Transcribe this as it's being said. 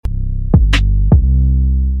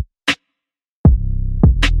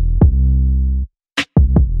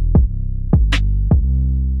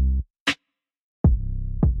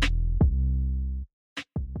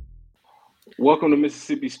Welcome to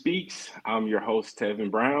Mississippi Speaks. I'm your host,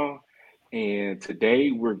 Tevin Brown, and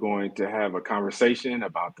today we're going to have a conversation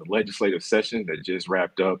about the legislative session that just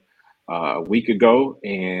wrapped up a week ago.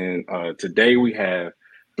 And today we have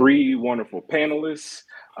three wonderful panelists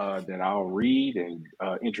that I'll read and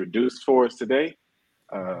introduce for us today.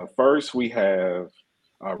 First, we have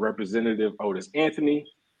Representative Otis Anthony.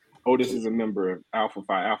 Otis is a member of Alpha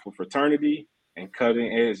Phi Alpha fraternity and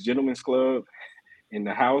Cutting Edge Gentlemen's Club. In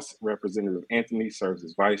the House, Representative Anthony serves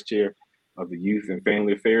as Vice Chair of the Youth and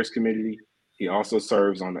Family Affairs Committee. He also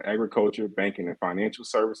serves on the Agriculture, Banking and Financial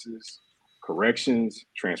Services, Corrections,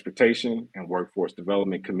 Transportation, and Workforce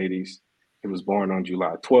Development Committees. He was born on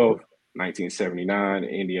July 12, 1979 in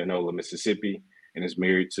Indianola, Mississippi, and is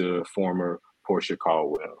married to former Portia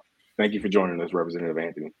Caldwell. Thank you for joining us, Representative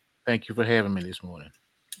Anthony. Thank you for having me this morning.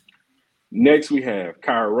 Next, we have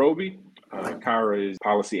Kyra Roby. Kyra is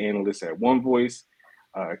policy analyst at One Voice.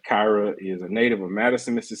 Kyra is a native of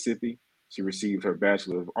Madison, Mississippi. She received her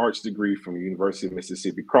Bachelor of Arts degree from the University of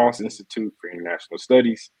Mississippi Cross Institute for International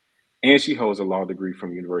Studies, and she holds a law degree from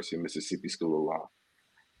the University of Mississippi School of Law.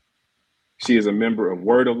 She is a member of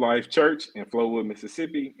Word of Life Church in Flowood,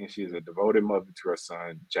 Mississippi, and she is a devoted mother to her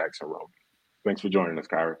son, Jackson Roby. Thanks for joining us,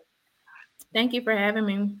 Kyra. Thank you for having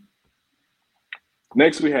me.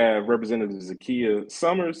 Next, we have Representative Zakiya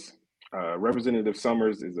Summers. Representative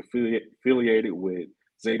Summers is affiliated with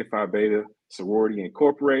Zeta Phi Beta Sorority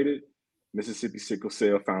Incorporated, Mississippi Sickle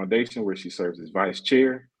Cell Foundation, where she serves as Vice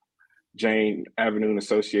Chair, Jane Avenue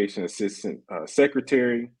Association Assistant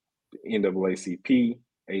Secretary, the NAACP,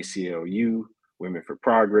 ACLU, Women for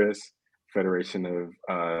Progress, Federation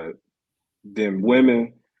of Dem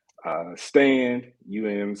Women, STAND,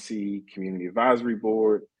 UMC Community Advisory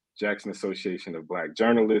Board, Jackson Association of Black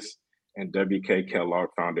Journalists, and W.K. Kellogg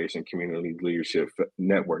Foundation Community Leadership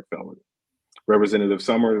Network Fellow. Representative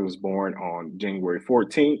Summers was born on January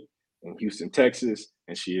 14th in Houston, Texas,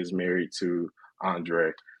 and she is married to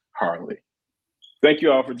Andre Harley. Thank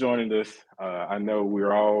you all for joining us. I know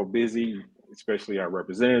we're all busy, especially our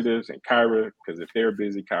representatives and Kyra, because if they're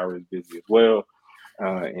busy, Kyra is busy as well,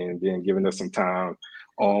 and then giving us some time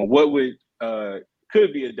on what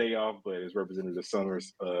could be a day off, but as Representative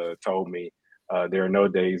Summers told me, there are no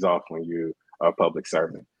days off when you're a public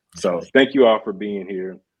servant. So thank you all for being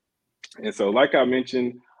here. And so like I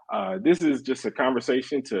mentioned, this is just a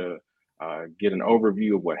conversation to get an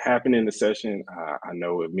overview of what happened in the session. I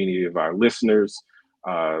know many of our listeners,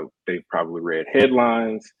 they've probably read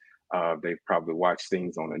headlines, they've probably watched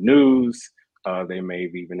things on the news, they may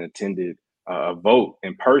have even attended a vote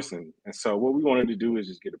in person. And so what we wanted to do is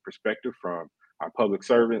just get a perspective from our public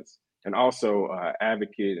servants and also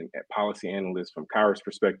advocate and policy analysts from Kyra's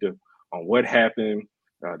perspective on what happened,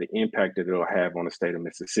 the impact that it'll have on the state of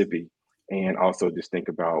Mississippi, and also just think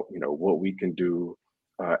about, what we can do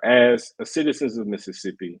as citizens of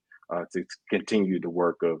Mississippi to continue the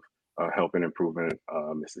work of helping improving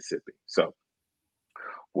Mississippi. So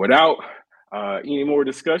without any more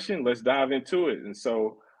discussion, let's dive into it. And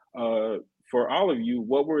so for all of you,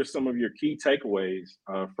 what were some of your key takeaways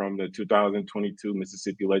from the 2022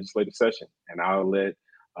 Mississippi legislative session? And I'll let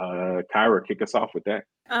Kyra kick us off with that.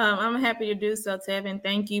 I'm happy to do so, Tevin.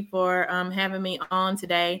 Thank you for having me on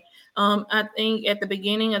today. I think at the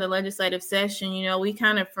beginning of the legislative session, we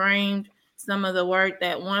kind of framed some of the work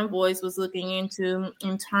that One Voice was looking into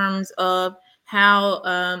in terms of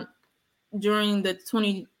how during the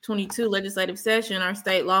 2022 legislative session, our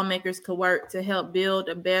state lawmakers could work to help build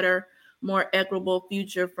a better, more equitable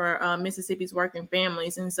future for Mississippi's working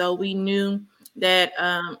families. And so we knew that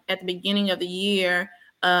at the beginning of the year,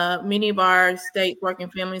 many of our state working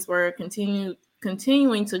families were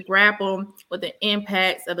continuing to grapple with the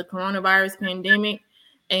impacts of the coronavirus pandemic,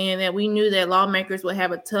 and that we knew that lawmakers would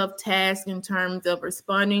have a tough task in terms of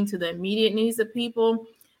responding to the immediate needs of people,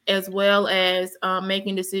 as well as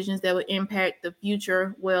making decisions that would impact the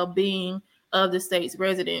future well-being of the state's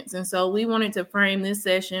residents. And so we wanted to frame this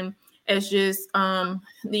session as just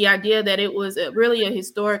the idea that it was really a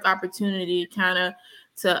historic opportunity kind of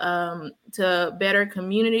to better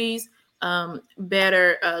communities,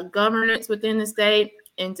 better governance within the state,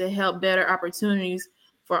 and to help better opportunities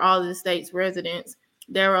for all of the state's residents.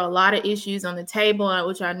 There are a lot of issues on the table,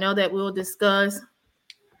 which I know that we'll discuss.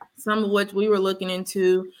 Some of which we were looking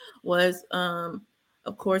into was,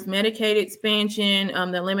 of course, Medicaid expansion,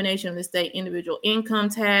 the elimination of the state individual income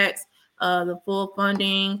tax, the full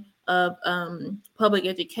funding of public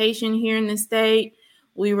education here in the state.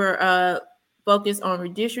 We were focused on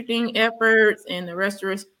redistricting efforts and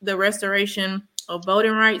the restoration of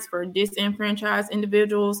voting rights for disenfranchised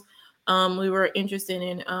individuals. We were interested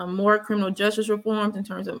in more criminal justice reforms in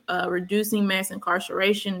terms of reducing mass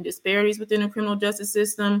incarceration and disparities within the criminal justice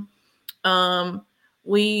system.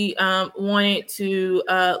 We wanted to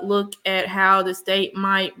look at how the state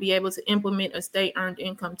might be able to implement a state earned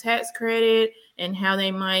income tax credit and how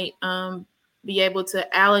they might be able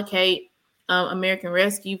to allocate American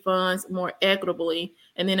Rescue Funds more equitably.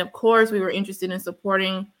 And then, of course, we were interested in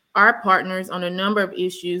supporting our partners on a number of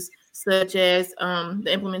issues, such as the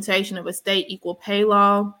implementation of a state equal pay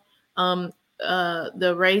law,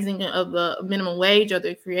 the raising of the minimum wage or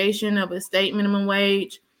the creation of a state minimum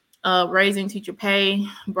wage, raising teacher pay,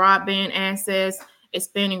 broadband access,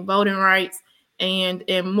 expanding voting rights, and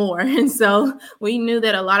more. And so we knew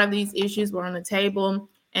that a lot of these issues were on the table,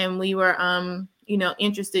 and we were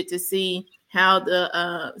interested to see how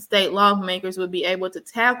the state lawmakers would be able to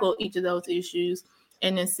tackle each of those issues,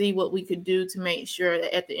 and then see what we could do to make sure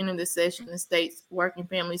that at the end of the session, the state's working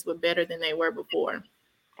families were better than they were before.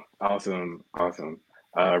 Awesome.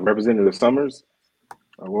 Representative Summers,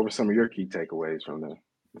 what were some of your key takeaways from the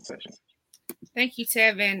session? Thank you,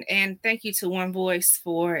 Tevin, and thank you to One Voice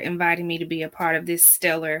for inviting me to be a part of this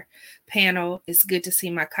stellar panel. It's good to see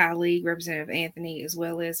my colleague, Representative Anthony, as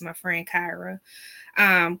well as my friend Kyra.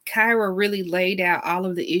 Kyra really laid out all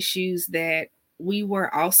of the issues that we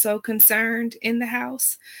were also concerned in the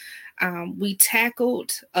House. We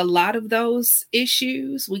tackled a lot of those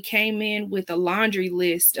issues. We came in with a laundry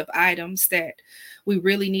list of items that we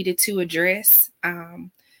really needed to address.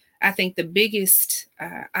 I think the biggest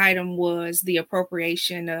item was the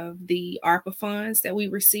appropriation of the ARPA funds that we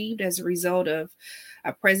received as a result of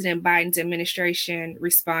President Biden's administration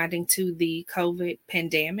responding to the COVID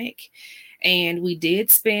pandemic. And we did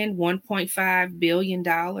spend $1.5 billion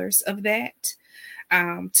of that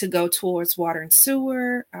to go towards water and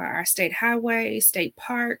sewer, our state highways, state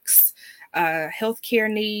parks,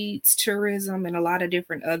 healthcare needs, tourism, and a lot of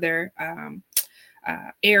different other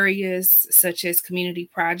areas such as community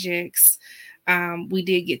projects. We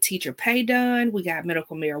did get teacher pay done. We got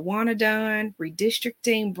medical marijuana done,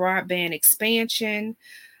 redistricting, broadband expansion,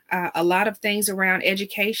 a lot of things around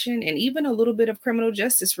education, and even a little bit of criminal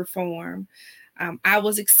justice reform. I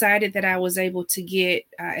was excited that I was able to get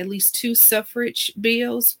at least 2 suffrage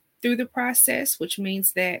bills through the process, which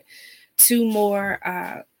means that 2 more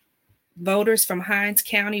voters from Hinds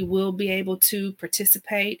County will be able to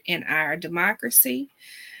participate in our democracy.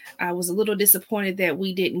 I was a little disappointed that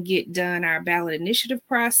we didn't get done our ballot initiative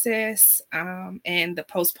process and the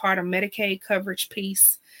postpartum Medicaid coverage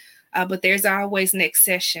piece, but there's always next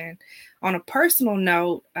session. On a personal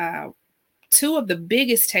note, 2 of the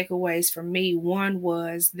biggest takeaways for me, one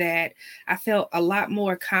was that I felt a lot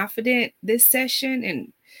more confident this session.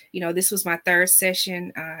 And, this was my 3rd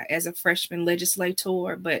session as a freshman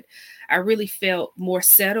legislator, but I really felt more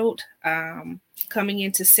settled coming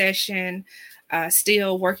into session,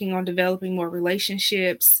 still working on developing more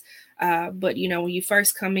relationships. But, when you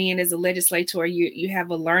first come in as a legislator, you have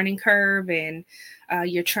a learning curve and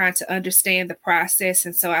you're trying to understand the process.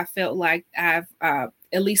 And so I felt like I've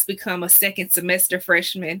at least become a 2nd semester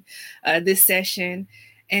freshman this session.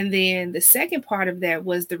 And then the second part of that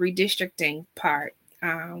was the redistricting part.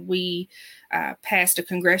 We passed a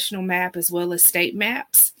congressional map as well as state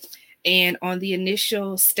maps. And on the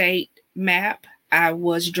initial state map, I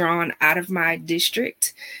was drawn out of my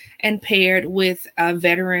district and paired with a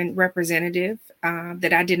veteran representative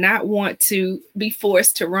that I did not want to be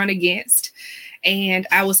forced to run against. And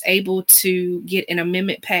I was able to get an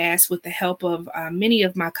amendment passed with the help of many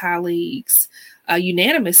of my colleagues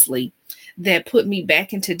unanimously that put me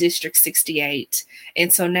back into District 68.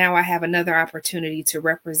 And so now I have another opportunity to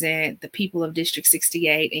represent the people of District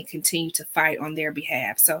 68 and continue to fight on their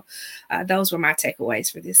behalf. So those were my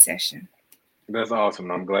takeaways for this session. That's awesome.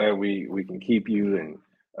 I'm glad we can keep you, and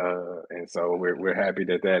so we're happy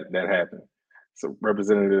that happened. So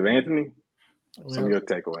Representative Anthony, some of your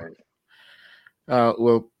takeaways.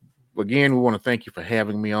 Well, again, we want to thank you for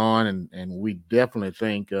having me on, and we definitely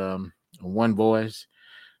thank One Voice.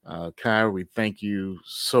 Kyra, we thank you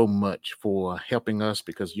so much for helping us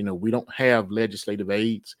because, we don't have legislative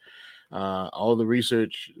aides. All the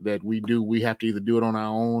research that we do, we have to either do it on our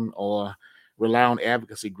own or rely on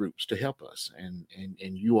advocacy groups to help us. And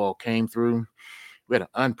you all came through. We had an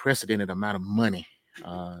unprecedented amount of money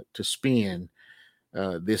to spend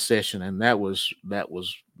this session, and that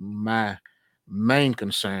was my main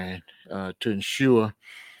concern to ensure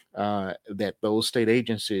that those state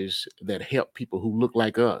agencies that help people who look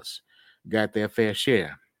like us got their fair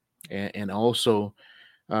share, and also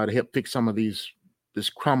to help fix some of this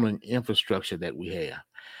crumbling infrastructure that we have.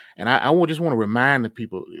 And I just want to remind the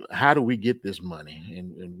people, how do we get this money?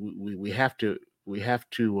 And we have to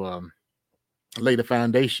lay the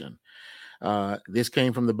foundation. This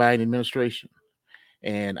came from the Biden administration,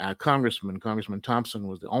 and our Congressman Thompson,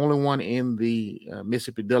 was the only one in the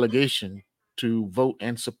Mississippi delegation to vote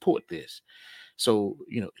and support this. So,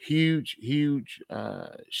 huge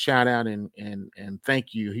shout out and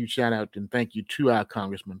thank you. Huge shout out and thank you to our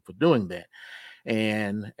congressman for doing that.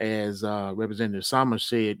 And as Representative Summers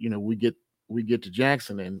said, we get to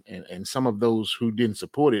Jackson, and some of those who didn't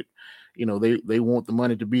support it, they want the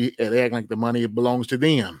money to be, they act like the money belongs to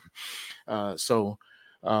them. So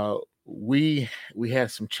we had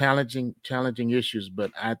some challenging issues,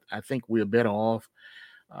 but I think we're better off.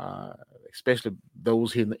 Especially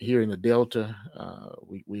those here in the Delta,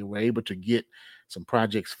 we were able to get some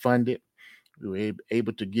projects funded. We were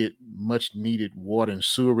able to get much needed water and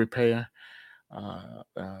sewer repair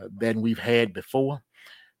than we've had before,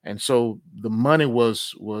 and so the money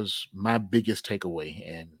was my biggest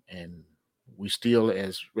takeaway. And we still,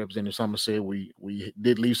 as Representative Summers said, we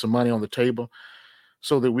did leave some money on the table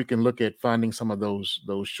so that we can look at funding some of those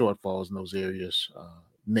shortfalls in those areas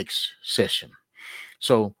next session.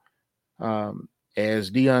 So, as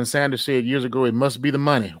Deion Sanders said years ago, it must be the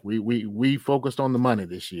money. We focused on the money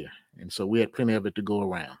this year, and so we had plenty of it to go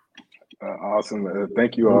around. Awesome.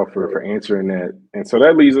 Thank you all for answering that. And so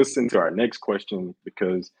that leads us into our next question,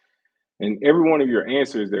 because in every one of your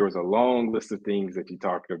answers, there was a long list of things that you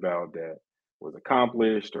talked about that was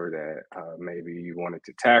accomplished or that maybe you wanted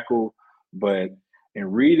to tackle. But in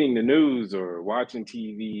reading the news or watching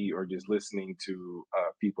TV or just listening to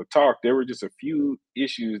people talk, there were just a few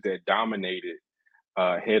issues that dominated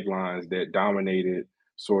headlines, that dominated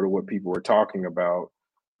sort of what people were talking about.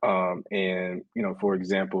 And, for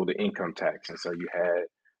example, the income tax. And so you had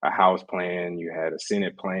a House plan, you had a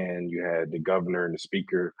Senate plan, you had the governor and the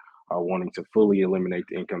speaker wanting to fully eliminate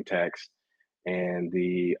the income tax, and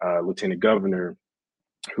the lieutenant governor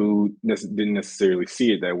who didn't necessarily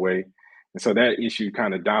see it that way. And so that issue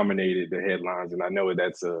kind of dominated the headlines. And I know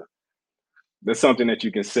that's something that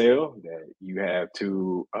you can sell, that you have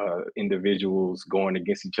two individuals going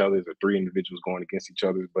against each other, or three individuals going against each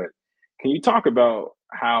other. But can you talk about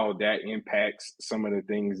how that impacts some of the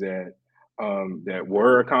things that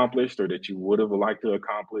were accomplished or that you would have liked to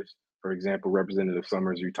accomplish? For example, Representative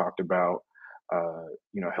Summers, you talked about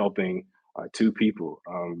helping two people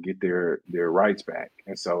get their rights back.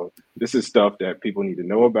 And so this is stuff that people need to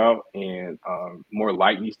know about, and more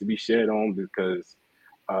light needs to be shed on, because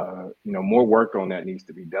more work on that needs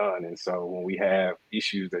to be done. And so when we have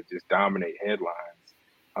issues that just dominate headlines,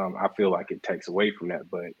 I feel like it takes away from that.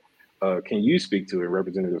 But can you speak to it,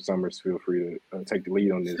 Representative Summers? Feel free to take the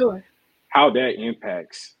lead on this. Sure. How that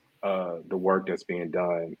impacts the work that's being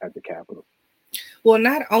done at the Capitol. Well,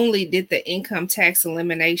 not only did the income tax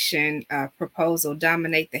elimination proposal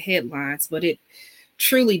dominate the headlines, but it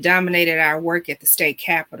truly dominated our work at the state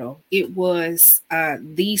capitol. It was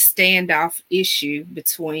the standoff issue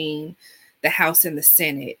between the House and the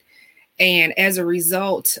Senate. And as a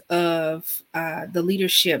result of the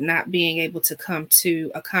leadership not being able to come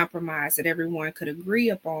to a compromise that everyone could agree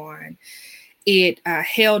upon, it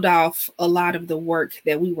held off a lot of the work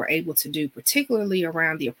that we were able to do, particularly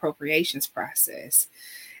around the appropriations process.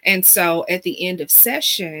 And so at the end of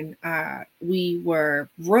session, we were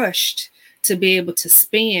rushed to be able to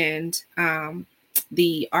spend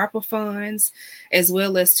the ARPA funds, as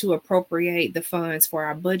well as to appropriate the funds for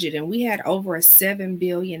our budget. And we had over a $7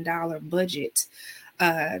 billion budget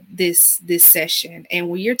this session. And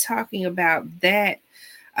when you're talking about that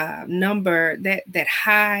number, that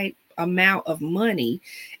high amount of money,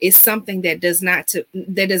 is something that does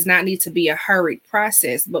not need to be a hurried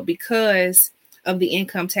process. But because of the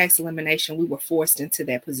income tax elimination, we were forced into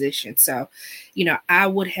that position. So, I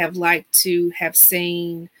would have liked to have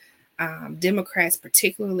seen Democrats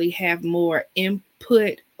particularly have more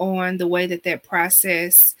input on the way that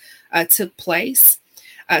process took place,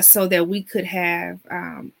 so that we could have,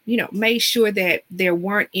 made sure that there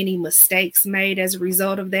weren't any mistakes made as a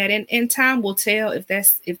result of that. And time will tell if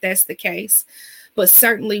that's the case. But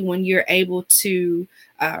certainly when you're able to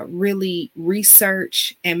really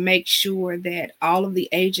research and make sure that all of the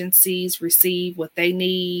agencies receive what they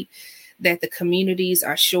need, that the communities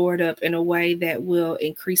are shored up in a way that will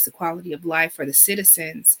increase the quality of life for the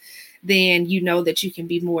citizens, then you know that you can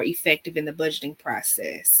be more effective in the budgeting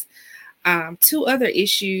process. Two other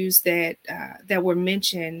issues that were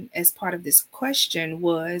mentioned as part of this question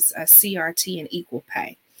was CRT and equal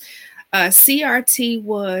pay. CRT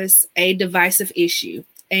was a divisive issue,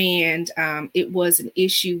 and it was an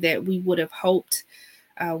issue that we would have hoped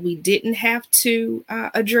we didn't have to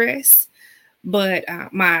address. But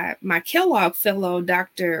my Kellogg fellow,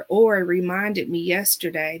 Dr. Orr, reminded me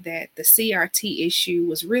yesterday that the CRT issue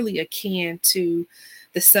was really akin to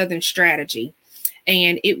the Southern strategy.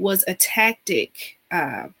 And it was a tactic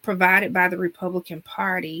provided by the Republican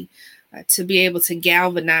Party to be able to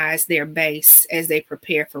galvanize their base as they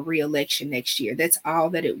prepare for re-election next year. That's all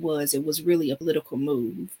that it was. It was really a political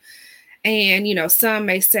move. And, some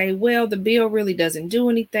may say, well, the bill really doesn't do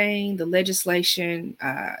anything. The legislation,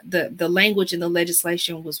 the language in the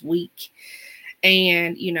legislation was weak.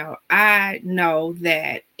 And, I know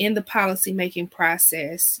that in the policymaking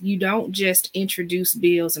process, you don't just introduce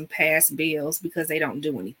bills and pass bills because they don't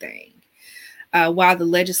do anything. While the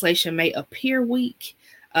legislation may appear weak,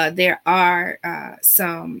 there are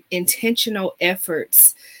some intentional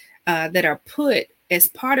efforts that are put as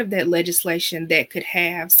part of that legislation that could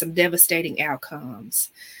have some devastating outcomes,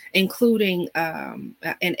 including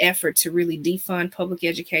an effort to really defund public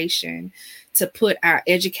education, to put our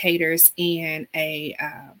educators in a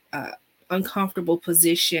uncomfortable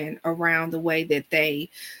position around the way that they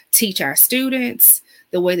teach our students,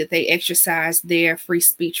 the way that they exercise their free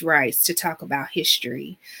speech rights to talk about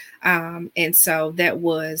history. And so that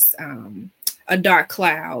was a dark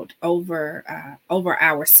cloud over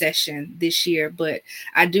our session this year. But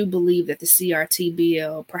I do believe that the CRT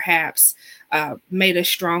bill perhaps made us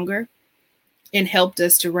stronger and helped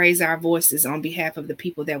us to raise our voices on behalf of the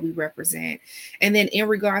people that we represent. And then in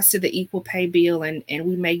regards to the equal pay bill, and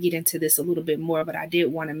we may get into this a little bit more, but I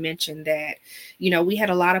did want to mention that, we had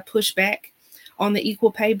a lot of pushback on the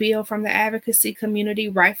equal pay bill from the advocacy community,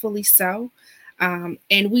 rightfully so.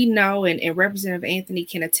 And we know, and Representative Anthony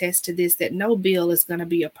can attest to this, that no bill is going to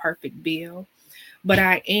be a perfect bill. But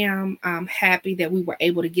I am happy that we were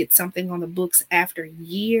able to get something on the books after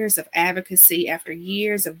years of advocacy, after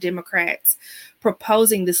years of Democrats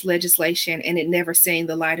proposing this legislation and it never seeing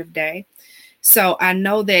the light of day. So I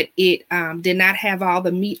know that it did not have all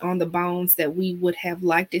the meat on the bones that we would have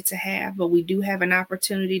liked it to have, but we do have an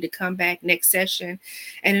opportunity to come back next session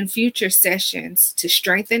and in future sessions to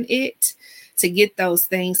strengthen it, to get those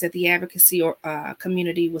things that the advocacy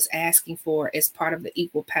community was asking for as part of the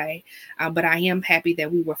equal pay. But I am happy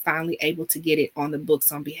that we were finally able to get it on the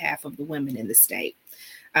books on behalf of the women in the state.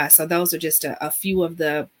 So those are just a few of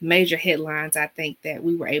the major headlines I think that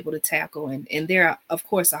we were able to tackle. And there are, of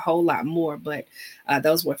course, a whole lot more, but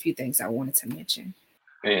those were a few things I wanted to mention.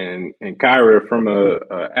 And Kyra, from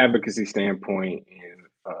a advocacy standpoint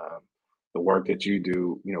and the work that you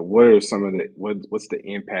do, what are some of what's the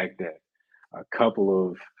impact that a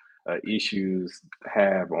couple of issues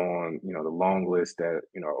have on, the long list that,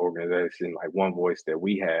 organization like One Voice that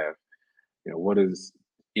we have, what is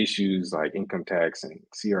issues like income tax and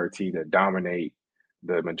CRT that dominate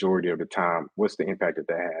the majority of the time? What's the impact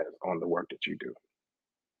that has on the work that you do?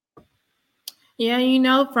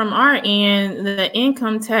 Yeah, from our end, the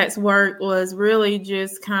income tax work was really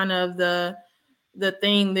just kind of the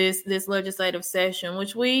thing this legislative session,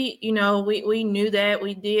 which we knew that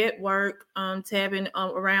we did work tabbing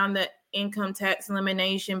around the income tax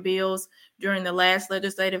elimination bills during the last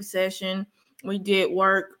legislative session. We did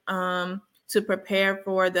work to prepare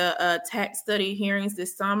for the tax study hearings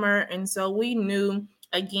this summer, and so we knew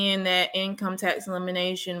again that income tax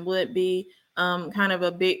elimination would be kind of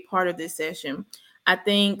a big part of this session. I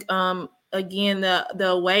think again,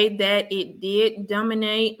 the way that it did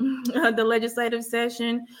dominate the legislative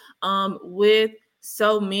session with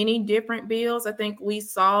so many different bills. I think we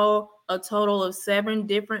saw a total of 7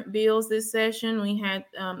 different bills this session. We had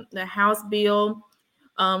the House bill,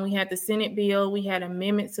 we had the Senate bill, we had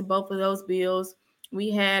amendments to both of those bills.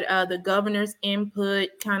 We had the governor's input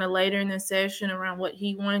kind of later in the session around what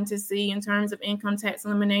he wanted to see in terms of income tax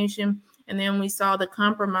elimination. And then we saw the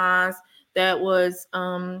compromise that was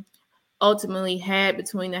ultimately had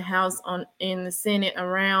between the House and the Senate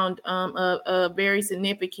around a very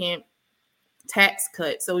significant tax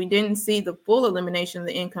cut. So we didn't see the full elimination of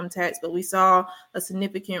the income tax, but we saw a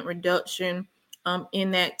significant reduction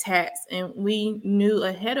in that tax. And we knew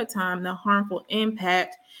ahead of time the harmful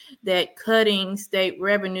impact that cutting state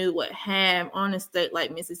revenue would have on a state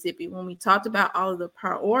like Mississippi. When we talked about all of the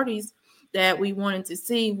priorities that we wanted to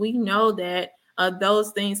see, we know that those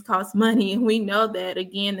things cost money. And we know that,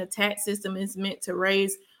 again, the tax system is meant to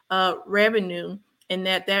raise revenue, and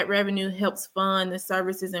that revenue helps fund the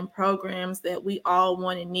services and programs that we all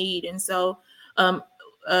want and need. And so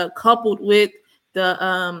coupled with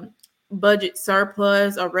the budget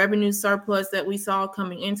surplus or revenue surplus that we saw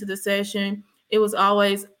coming into the session, it was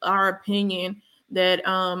always our opinion that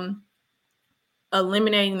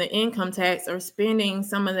eliminating the income tax or spending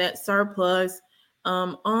some of that surplus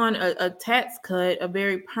on a tax cut, a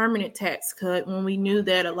very permanent tax cut, when we knew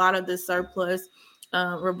that a lot of the surplus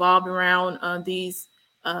revolved around these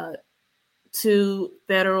two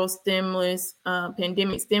federal stimulus,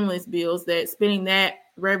 pandemic stimulus bills, that spending that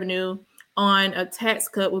revenue on a tax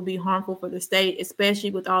cut would be harmful for the state,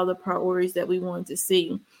 especially with all the priorities that we wanted to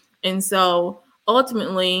see. And so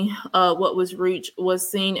ultimately, what was reached was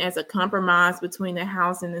seen as a compromise between the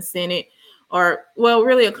House and the Senate, or, well,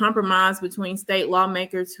 really a compromise between state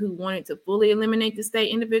lawmakers who wanted to fully eliminate the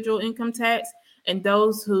state individual income tax and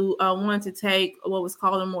those who wanted to take what was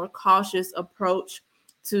called a more cautious approach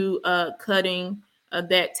to cutting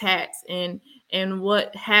that tax. And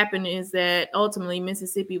what happened is that ultimately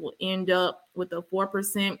Mississippi will end up with a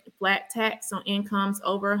 4% flat tax on incomes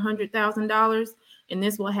over $100,000, and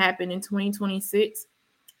this will happen in 2026.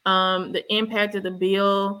 The impact of the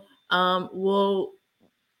bill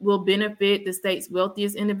will benefit the state's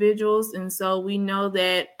wealthiest individuals, and so we know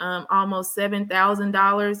that almost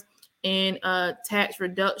 $7,000 in tax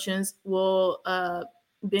reductions will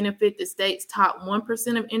benefit the state's top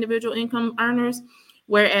 1% of individual income earners,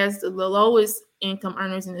 whereas the lowest income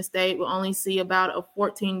earners in the state will only see about a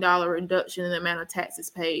 $14 reduction in the amount of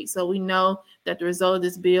taxes paid. So we know that the result of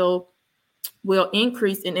this bill will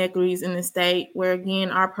increase inequities in the state, where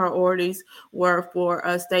again our priorities were for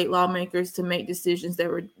state lawmakers to make decisions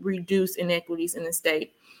that would reduce inequities in the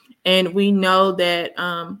state. And we know that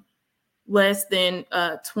less than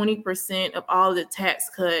 20% of all of the tax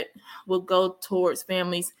cut will go towards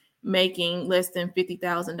families making less than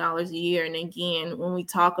 $50,000 a year. And again, when we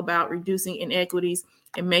talk about reducing inequities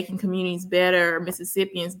and making communities better,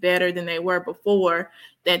 Mississippians better than they were before,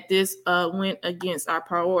 that this went against our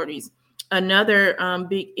priorities. Another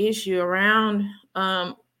big issue around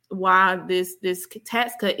why this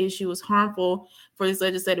tax cut issue was harmful for this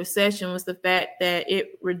legislative session was the fact that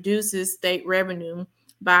it reduces state revenue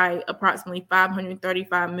by approximately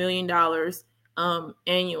 $535 million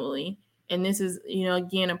annually. And this is,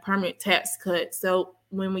 again, a permanent tax cut. So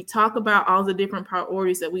when we talk about all the different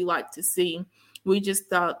priorities that we like to see, we just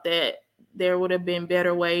thought that there would have been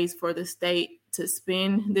better ways for the state to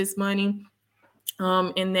spend this money,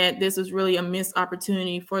 and that this was really a missed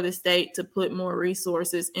opportunity for the state to put more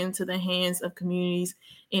resources into the hands of communities,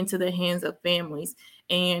 into the hands of families.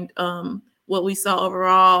 And what we saw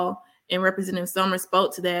overall, and Representative Summers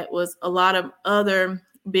spoke to that, was a lot of other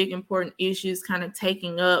big important issues kind of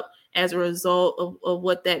taking up as a result of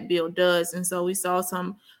what that bill does. And so we saw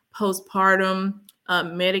some postpartum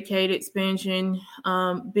Medicaid expansion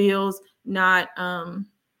bills not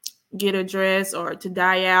get addressed or to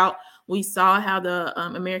die out. We saw how the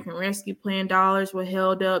American Rescue Plan dollars were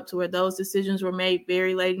held up, to where those decisions were made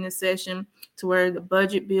very late in the session, to where the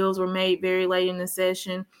budget bills were made very late in the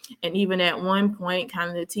session. And even at one point, kind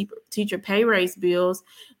of the teacher pay raise bills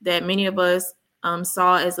that many of us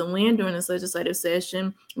saw as a win during this legislative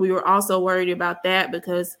session. We were also worried about that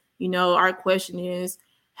because, our question is,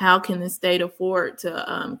 how can the state afford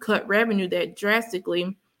to cut revenue that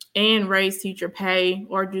drastically and raise teacher pay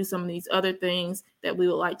or do some of these other things that we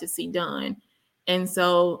would like to see done? And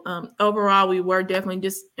so overall, we were definitely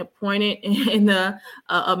disappointed in the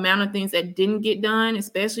amount of things that didn't get done,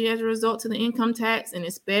 especially as a result of the income tax, and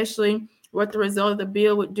especially what the result of the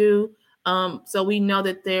bill would do. So we know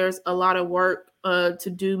that there's a lot of work to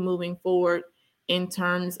do moving forward in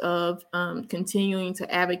terms of continuing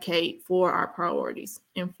to advocate for our priorities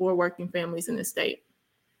and for working families in the state.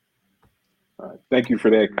 Thank you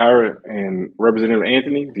for that, Kyra. And Representative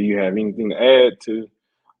Anthony, do you have anything to add to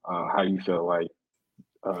how you felt like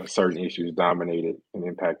certain issues dominated and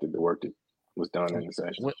impacted the work that was done in the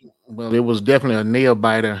session? Well, it was definitely a nail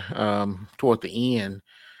biter toward the end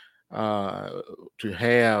to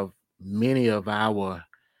have many of our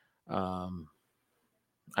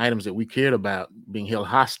items that we cared about being held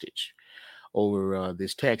hostage over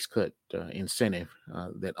this tax cut incentive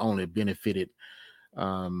that only benefited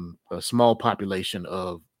a small population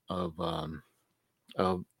of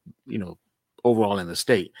overall in the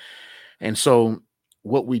state. And so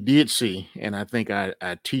what we did see, and I think our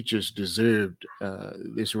teachers deserved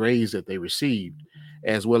this raise that they received,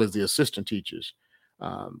 as well as the assistant teachers.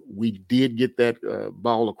 We did get that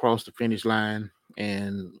ball across the finish line,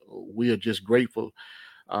 and we are just grateful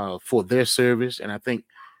for their service. And I think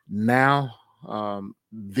now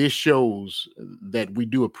this shows that we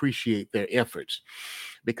do appreciate their efforts,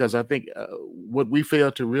 because I think what we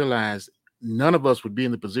fail to realize, none of us would be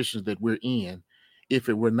in the positions that we're in if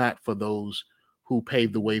it were not for those who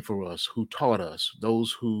paved the way for us, who taught us,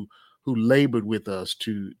 those who labored with us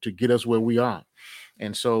to get us where we are.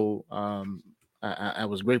 And so I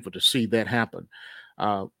was grateful to see that happen.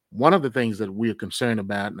 one of the things that we are concerned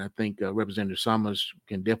about, and I think Representative Summers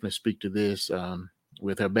can definitely speak to this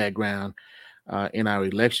with her background in our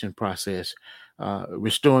election process,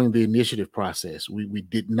 restoring the initiative process. We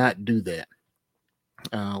did not do that.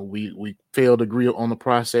 We failed to agree on the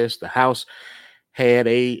process. The House had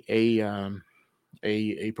a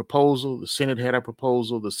proposal. The Senate had a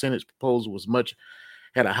proposal. The Senate's proposal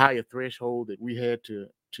had a higher threshold that we had to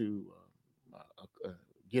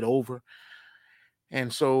get over,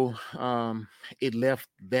 and so it left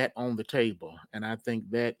that on the table. And I think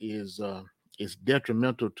that is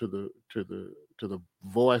detrimental to the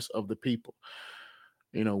voice of the people.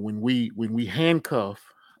 You know, when we handcuff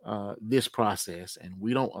this process and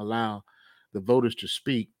we don't allow the voters to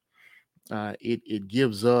speak, it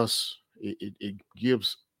gives us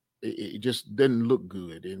it just doesn't look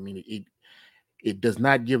good. I mean, it does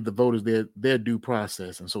not give the voters their due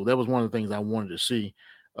process. And so that was one of the things I wanted to see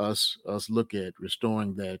us look at,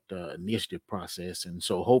 restoring that initiative process. And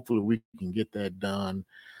so hopefully we can get that done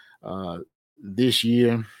this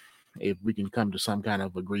year, if we can come to some kind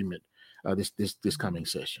of agreement this coming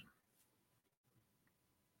session.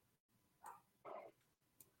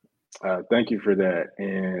 Thank you for that.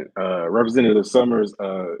 And Representative Summers,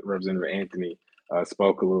 Representative Anthony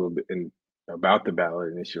spoke a little bit about the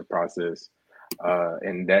ballot initiative process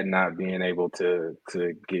and that not being able to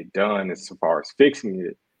get done as far as fixing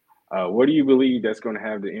it. What do you believe that's going to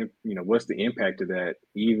have what's the impact of that,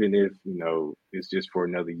 even if, it's just for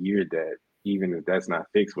another year, that even if that's not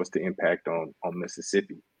fixed, what's the impact on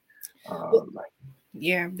Mississippi?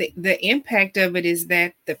 The impact of it is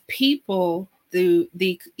that the people,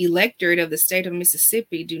 the electorate of the state of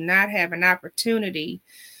Mississippi, do not have an opportunity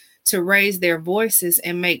to raise their voices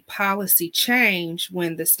and make policy change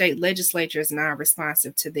when the state legislature is not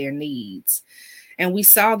responsive to their needs. And we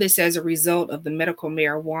saw this as a result of the medical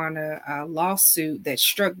marijuana lawsuit that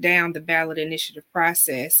struck down the ballot initiative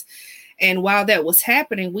process. And while that was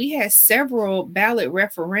happening, we had several ballot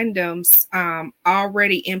referendums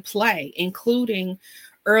already in play, including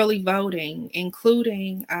early voting,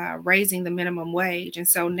 including raising the minimum wage. And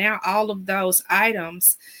so now all of those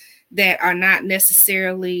items that are not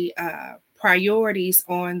necessarily priorities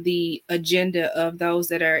on the agenda of those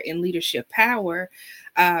that are in leadership power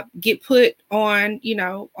get put on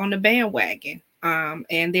the bandwagon.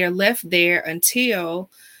 And they're left there until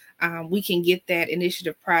we can get that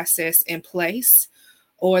initiative process in place,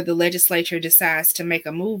 or the legislature decides to make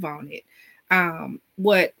a move on it.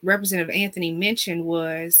 What Representative Anthony mentioned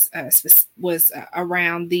was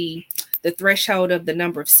around the threshold of the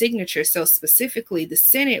number of signatures. So specifically, the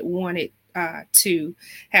Senate wanted to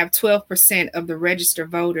have 12% of the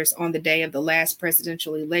registered voters on the day of the last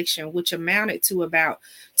presidential election, which amounted to about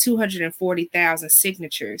 240,000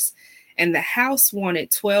 signatures. And the House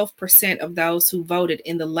wanted 12% of those who voted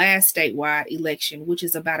in the last statewide election, which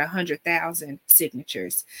is about 100,000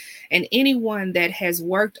 signatures. And anyone that has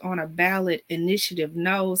worked on a ballot initiative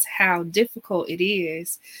knows how difficult it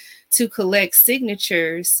is to collect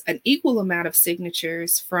signatures, an equal amount of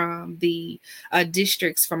signatures from the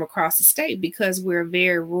districts from across the state, because we're a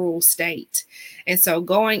very rural state. And so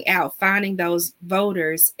going out, finding those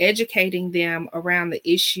voters, educating them around the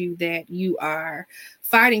issue that you are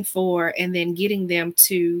fighting for, and then getting them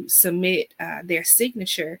to submit their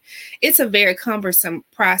signature, it's a very cumbersome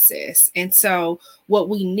process. And so what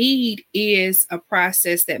we need is a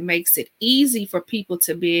process that makes it easy for people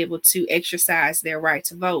to be able to exercise their right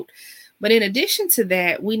to vote. But in addition to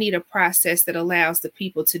that, we need a process that allows the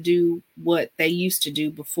people to do what they used to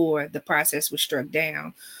do before the process was struck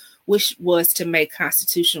down, which was to make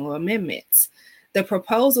constitutional amendments. The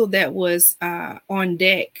proposal that was on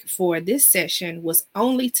deck for this session was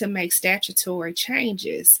only to make statutory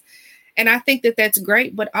changes. And I think that that's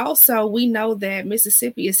great, but also we know that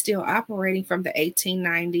Mississippi is still operating from the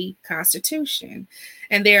 1890 Constitution.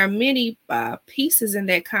 And there are many pieces in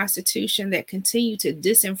that Constitution that continue to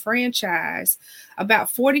disenfranchise about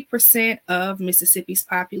 40% of Mississippi's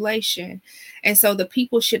population. And so the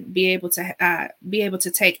people should be able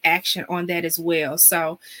to take action on that as well.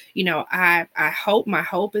 So, my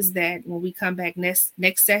hope is that when we come back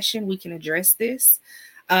next session, we can address this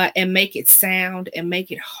and make it sound and make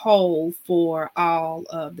it whole for all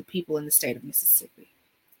of the people in the state of Mississippi.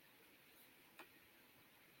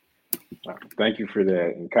 Thank you for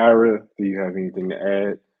that. And Kyra, do you have anything to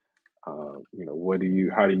add?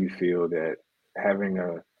 How do you feel that having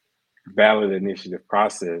a ballot initiative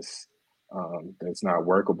process that's not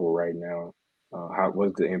workable right now,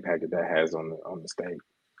 what's the impact that has on the state?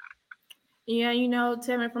 Yeah,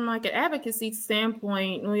 Tevin, from like an advocacy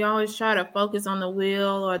standpoint, we always try to focus on the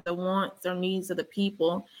will or the wants or needs of the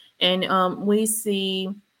people. And we see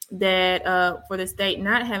that for the state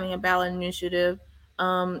not having a ballot initiative,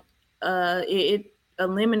 it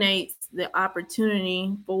eliminates the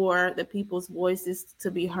opportunity for the people's voices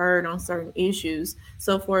to be heard on certain issues.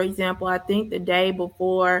 So, for example, I think the day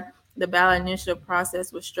before the ballot initiative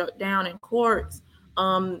process was struck down in courts,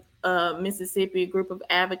 Mississippi, a group of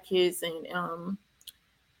advocates and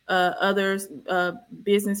others,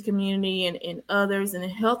 business community and others in the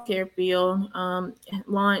healthcare field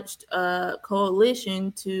launched a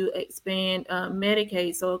coalition to expand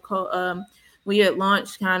Medicaid. So we had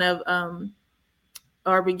launched kind of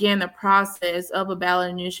or began the process of a ballot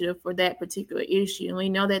initiative for that particular issue. And we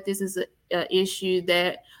know that this is an issue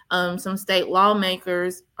that some state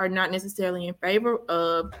lawmakers are not necessarily in favor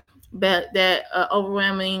of, but that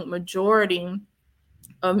overwhelming majority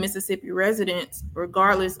of Mississippi residents,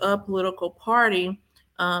 regardless of political party,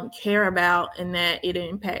 care about, and that it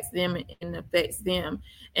impacts them and affects them.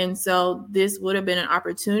 And so this would have been an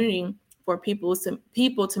opportunity for people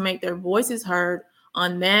to make their voices heard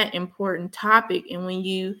on that important topic. And when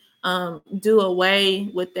you do away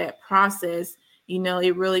with that process,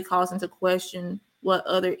 it really calls into question what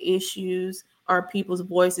other issues are people's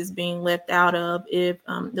voices being left out of if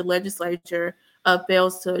the legislature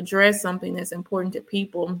fails to address something that's important to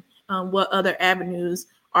people. What other avenues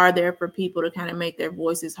are there for people to kind of make their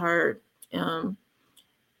voices heard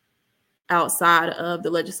outside of the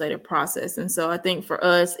legislative process? And so I think for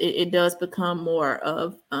us, it does become more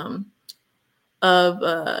of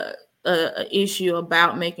a issue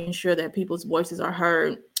about making sure that people's voices are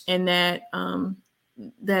heard, and that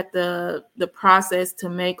that the process to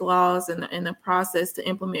make laws and the process to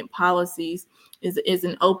implement policies is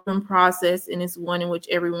an open process, and it's one in which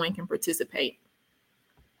everyone can participate.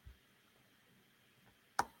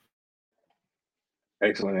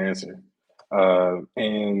 Excellent answer.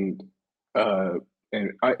 And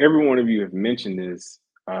every one of you have mentioned this,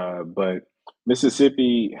 but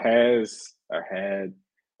Mississippi has or had,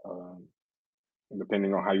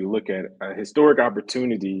 depending on how you look at it, a historic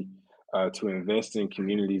opportunity to invest in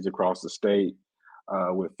communities across the state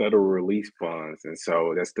with federal relief funds. And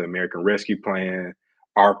so that's the American Rescue Plan,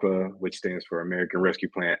 ARPA, which stands for American Rescue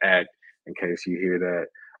Plan Act, in case you hear that.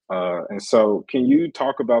 And so can you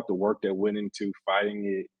talk about the work that went into fighting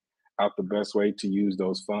it out the best way to use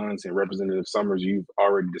those funds? And Representative Summers, you've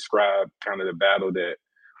already described kind of the battle that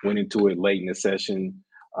went into it late in the session.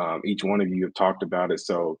 Each one of you have talked about it.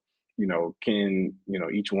 So, can,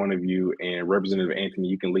 each one of you, and Representative Anthony,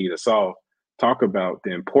 you can lead us off, talk about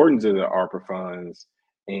the importance of the ARPA funds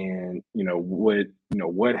and,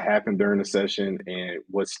 what happened during the session and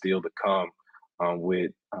what's still to come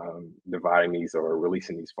with dividing these or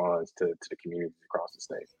releasing these funds to the communities across the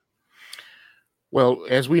state. Well,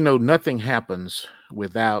 as we know, nothing happens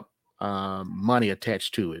without money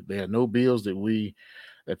attached to it. There are no bills that we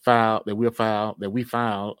file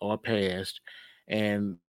or passed,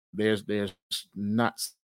 and there's not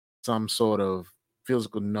some sort of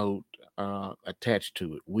physical note attached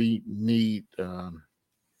to it. We need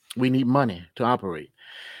money to operate.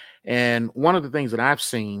 And one of the things that I've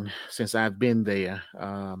seen since I've been there,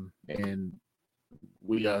 and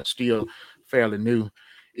we are still fairly new,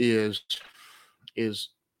 is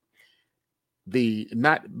the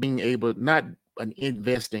not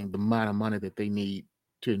investing the amount of money that they need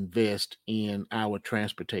to invest in our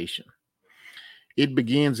transportation. It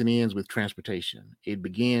begins and ends with transportation. It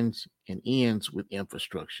begins and ends with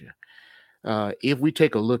infrastructure. If we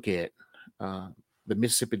take a look at the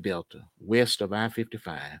Mississippi Delta west of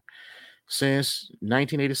I-55, since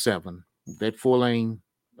 1987, that 4-lane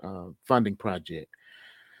funding project,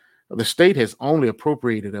 the state has only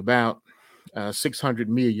appropriated about $600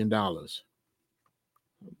 million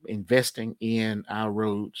investing in our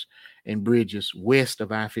roads and bridges west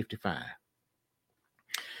of I-55.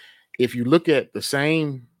 If you look at the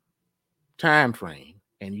same time frame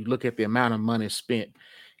and you look at the amount of money spent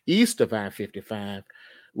east of I-55,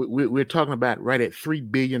 we're talking about right at $3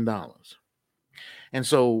 billion. And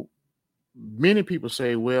so many people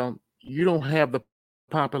say, well, you don't have the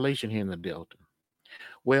population here in the Delta.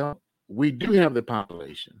 Well, we do have the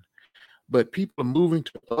population, but people are moving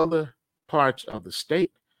to other parts of the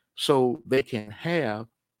state so they can have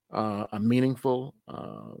a meaningful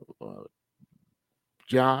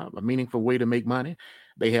job, a meaningful way to make money.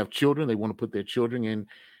 They have children. They want to put their children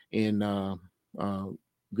in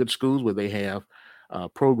good schools where they have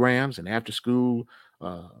programs and after school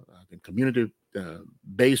community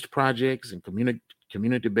based projects and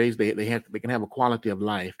community based. They can have a quality of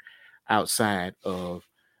life outside of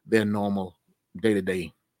their normal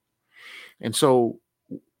day-to-day. And so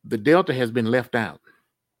the Delta has been left out.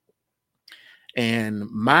 And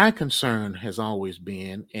my concern has always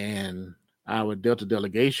been, and our Delta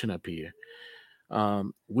delegation up here,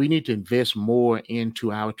 we need to invest more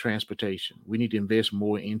into our transportation. We need to invest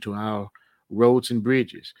more into our roads and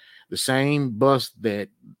bridges. The same bus that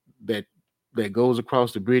goes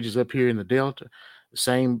across the bridges up here in the Delta, the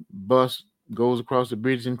same bus goes across the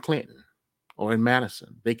bridges in Clinton or in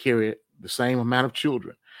Madison. They carry the same amount of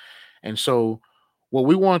children. And so what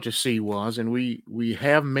we wanted to see was, and we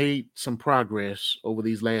have made some progress over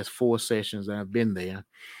these last 4 sessions that I've been there.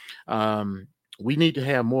 We need to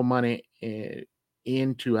have more money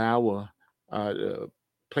into our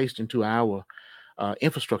placed into our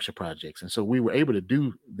infrastructure projects. And so we were able to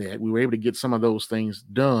do that. We were able to get some of those things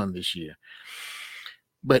done this year.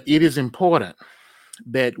 But it is important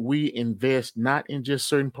that we invest not in just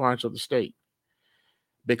certain parts of the state.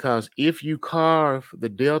 Because if you carve the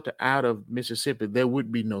Delta out of Mississippi, there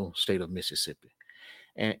would be no state of Mississippi.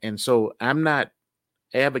 And so I'm not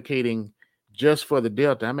advocating just for the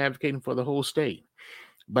Delta. I'm advocating for the whole state.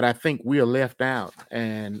 But I think we are left out,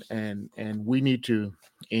 and we need to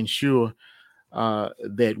ensure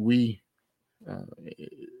that we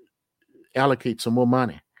allocate some more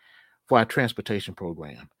money for our transportation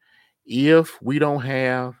program. If we don't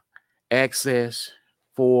have access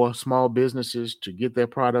for small businesses to get their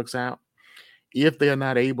products out, if they're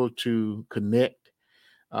not able to connect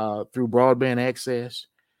through broadband access,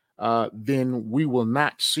 then we will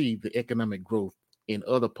not see the economic growth in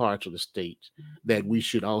other parts of the state that we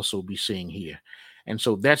should also be seeing here. And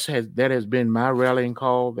so that has been my rallying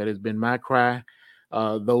call. That has been my cry.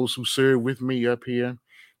 Those who serve with me up here,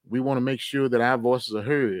 we want to make sure that our voices are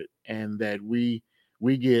heard and that we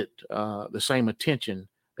get the same attention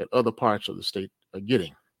that other parts of the state are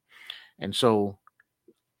getting. And so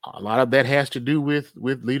a lot of that has to do with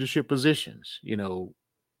leadership positions. You know,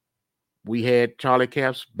 we had Charlie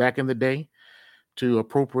Capps back in the day to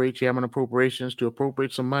appropriate, chairman appropriations, to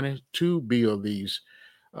appropriate some money to build these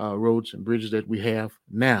roads and bridges that we have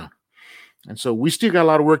now. And so we still got a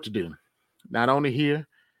lot of work to do. Not only here,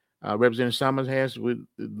 Representative Summers has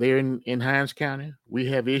there in Hinds County, we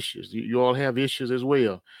have issues. You all have issues as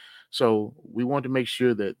well. So we want to make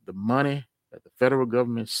sure that the money that the federal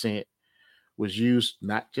government sent was used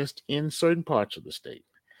not just in certain parts of the state,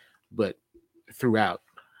 but throughout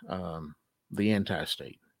the entire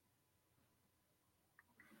state.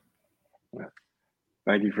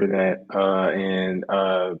 Thank you for that.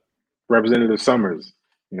 And Representative Summers,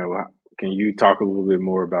 you know, can you talk a little bit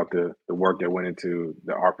more about the work that went into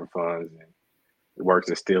the ARPA funds and the work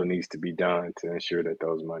that still needs to be done to ensure that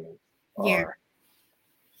those monies are?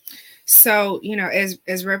 So, you know,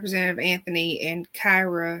 as Representative Anthony and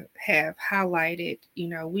Kyra have highlighted, you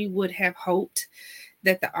know, we would have hoped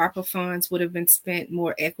that the ARPA funds would have been spent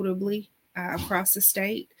more equitably across the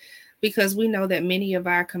state, because we know that many of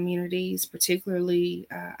our communities, particularly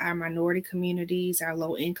our minority communities, our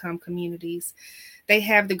low-income communities, they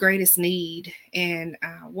have the greatest need. And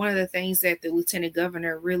one of the things that the Lieutenant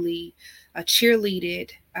Governor really cheerleaded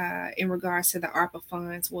in regards to the ARPA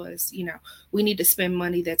funds was, you know, we need to spend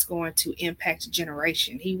money that's going to impact a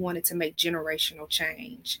generation. He wanted to make generational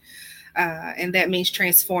change. And that means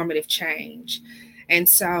transformative change. And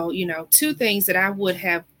so, you know, 2 things that I would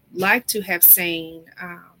have liked to have seen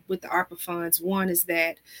with the ARPA funds. One is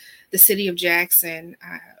that the city of Jackson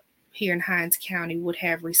here in Hinds County would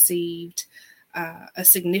have received a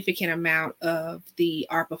significant amount of the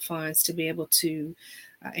ARPA funds to be able to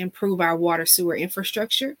improve our water sewer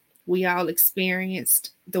infrastructure. We all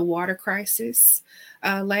experienced the water crisis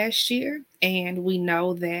last year, and we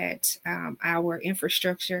know that our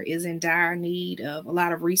infrastructure is in dire need of a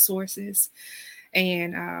lot of resources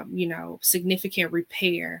and you know, significant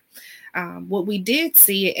repair. What we did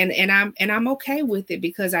see, and I'm okay with it,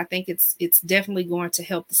 because I think it's definitely going to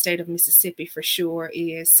help the state of Mississippi for sure,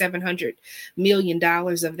 is $700 million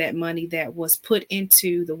of that money that was put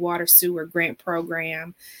into the water sewer grant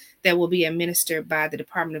program that will be administered by the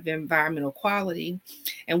Department of Environmental Quality.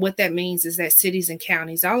 And what that means is that cities and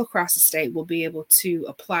counties all across the state will be able to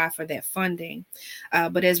apply for that funding.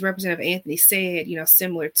 But as Representative Anthony said, you know,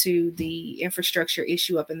 similar to the infrastructure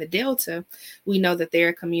issue up in the Delta, we know that there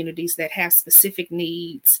are communities that have specific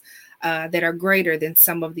needs that are greater than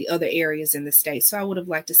some of the other areas in the state. So I would have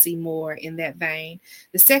liked to see more in that vein.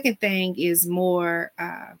 The second thing is more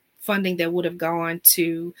funding that would have gone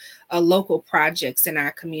to local projects in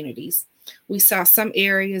our communities. We saw some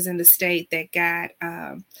areas in the state that got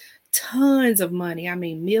tons of money. I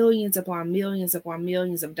mean, millions upon millions upon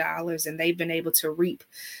millions of dollars, and they've been able to reap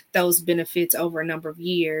those benefits over a number of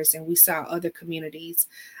years. And we saw other communities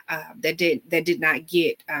that did not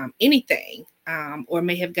get anything, or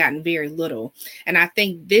may have gotten very little. And I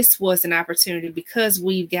think this was an opportunity, because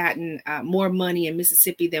we've gotten more money in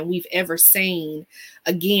Mississippi than we've ever seen,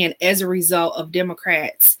 again, as a result of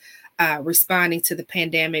Democrats responding to the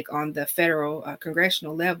pandemic on the federal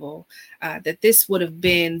congressional level, that this would have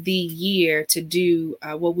been the year to do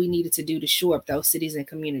what we needed to do to shore up those cities and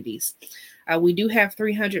communities. We do have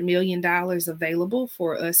 $300 million available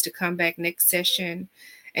for us to come back next session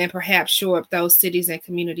and perhaps shore up those cities and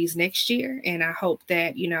communities next year. And I hope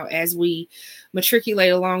that, as we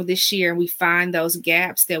matriculate along this year and we find those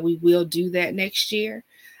gaps, that we will do that next year.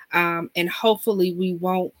 And hopefully we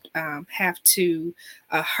won't have to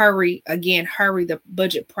hurry the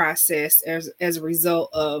budget process as a result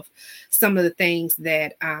of some of the things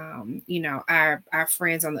that, our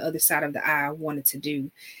friends on the other side of the aisle wanted to do.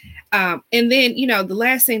 And then, the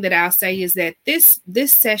last thing that I'll say is that this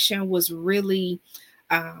session was really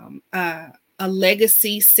a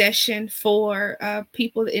legacy session for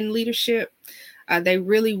people in leadership. They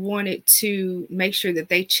really wanted to make sure that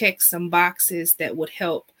they checked some boxes that would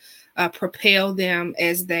help propel them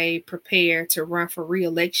as they prepare to run for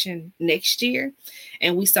re-election next year.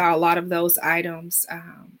 And we saw a lot of those items,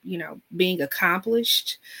 being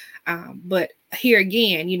accomplished. But here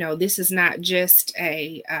again, this is not just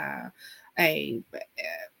a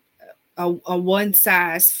one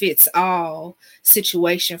size fits all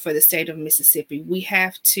situation for the state of Mississippi. We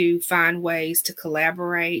have to find ways to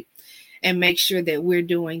collaborate and make sure that we're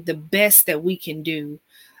doing the best that we can do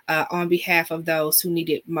on behalf of those who need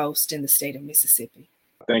it most in the state of Mississippi.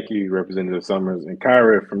 Thank you, Representative Summers. And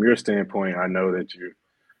Kyra, from your standpoint, I know that you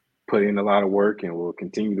put in a lot of work and will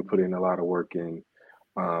continue to put in a lot of work in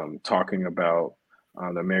talking about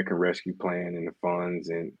the American Rescue Plan and the funds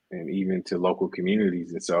and even to local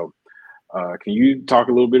communities. And so can you talk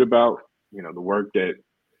a little bit about, the work that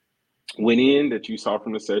went in that you saw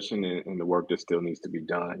from the session and the work that still needs to be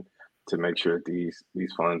done to make sure that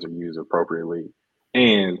these funds are used appropriately?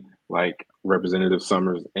 And like Representative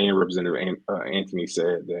Summers and Representative Anthony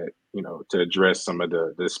said, that, to address some of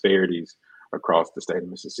the disparities across the state of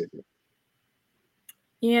Mississippi.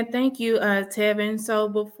 Yeah, thank you, Tevin. So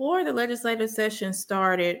before the legislative session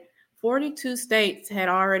started, 42 states had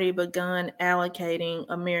already begun allocating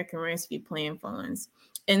American Rescue Plan funds.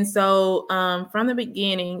 And so from the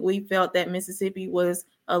beginning, we felt that Mississippi was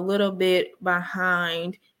a little bit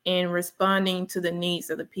behind in responding to the needs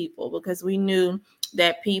of the people, because we knew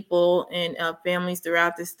that people and families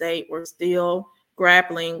throughout the state were still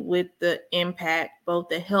grappling with the impact, both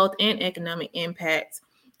the health and economic impacts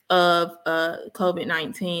of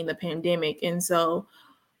COVID-19, the pandemic. And so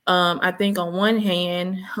I think on one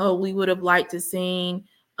hand, we would have liked to seen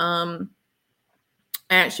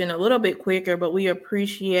action a little bit quicker, but we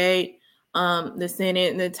appreciate the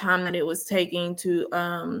Senate and the time that it was taking to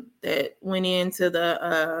that went into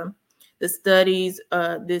the studies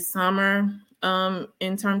this summer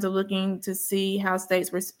in terms of looking to see how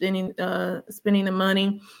states were spending the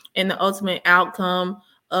money, and the ultimate outcome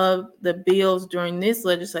of the bills during this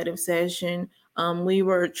legislative session. We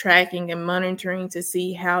were tracking and monitoring to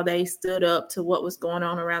see how they stood up to what was going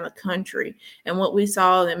on around the country. And what we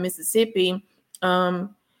saw in Mississippi,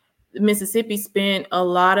 Mississippi spent a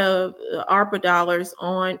lot of ARPA dollars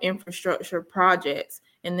on infrastructure projects,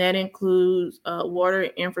 and that includes water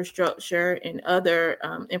infrastructure and other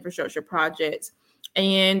infrastructure projects.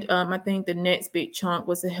 And I think the next big chunk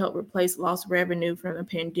was to help replace lost revenue from the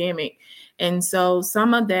pandemic. And so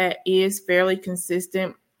some of that is fairly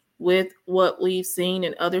consistent with what we've seen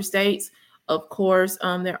in other states. Of course,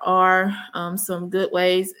 there are some good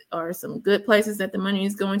ways or some good places that the money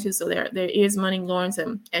is going to. So there is money going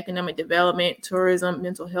to economic development, tourism,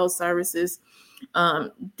 mental health services,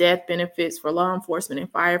 death benefits for law enforcement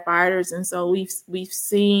and firefighters. And so we've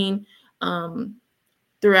seen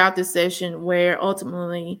throughout the session where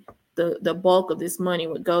ultimately the bulk of this money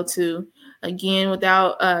would go to. Again,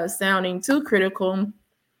 without sounding too critical,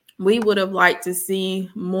 we would have liked to see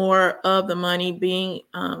more of the money being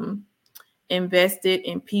invested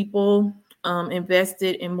in people,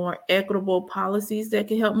 invested in more equitable policies that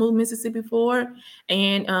can help move Mississippi forward,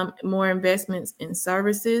 and more investments in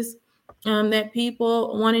services that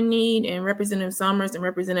people want to need. And Representative Summers and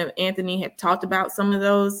Representative Anthony have talked about some of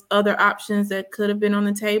those other options that could have been on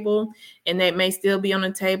the table and that may still be on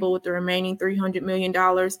the table with the remaining $300 million.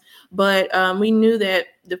 But we knew that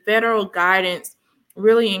the federal guidance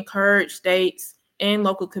really encouraged states and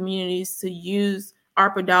local communities to use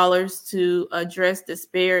ARPA dollars to address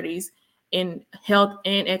disparities in health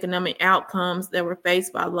and economic outcomes that were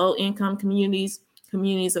faced by low-income communities,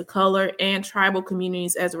 communities of color, and tribal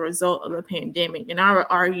communities as a result of the pandemic. And I would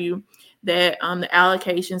argue that the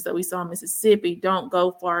allocations that we saw in Mississippi don't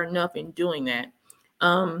go far enough in doing that,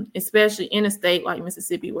 especially in a state like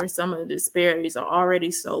Mississippi where some of the disparities are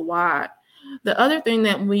already so wide. The other thing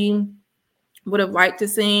that we would have liked to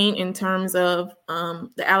see in terms of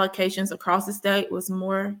the allocations across the state was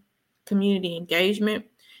more community engagement.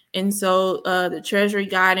 And so the Treasury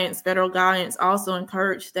guidance, federal guidance also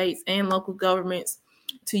encouraged states and local governments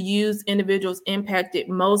to use individuals impacted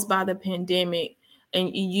most by the pandemic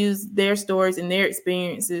and use their stories and their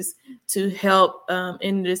experiences to help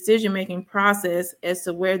in the decision-making process as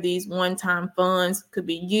to where these one-time funds could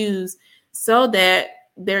be used so that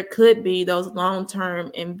there could be those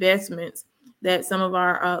long-term investments that some of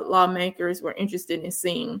our lawmakers were interested in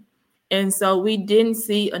seeing. And so we didn't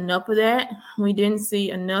see enough of that. We didn't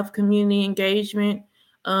see enough community engagement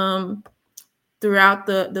throughout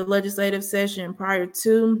the legislative session prior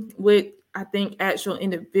to, with, I think, actual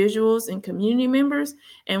individuals and community members.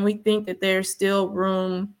 And we think that there's still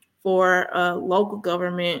room for local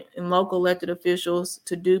government and local elected officials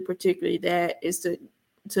to do particularly that, is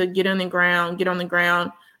to get on the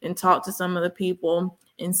ground and talk to some of the people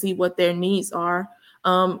and see what their needs are.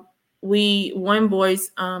 One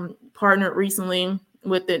Voice partnered recently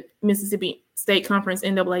with the Mississippi State Conference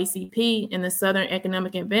NAACP and the Southern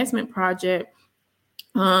Economic Investment Project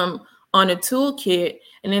on a toolkit.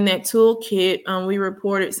 And in that toolkit, we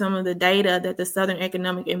reported some of the data that the Southern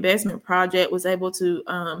Economic Investment Project was able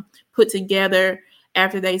to put together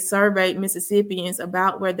after they surveyed Mississippians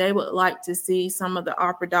about where they would like to see some of the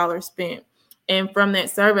ARPA dollars spent. And from that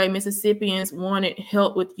survey, Mississippians wanted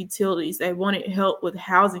help with utilities. They wanted help with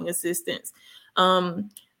housing assistance.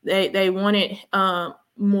 They wanted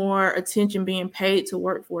more attention being paid to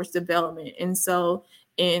workforce development.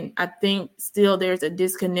 And I think still there's a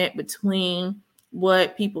disconnect between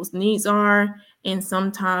what people's needs are and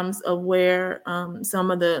sometimes of where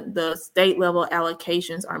some of the state level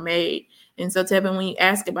allocations are made. And so, Tevin, when you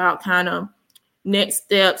ask about kind of next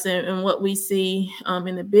steps and what we see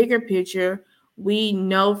in the bigger picture, we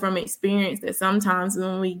know from experience that sometimes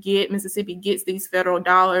when Mississippi gets these federal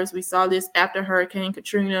dollars, we saw this after Hurricane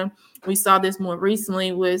Katrina, we saw this more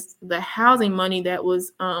recently with the housing money that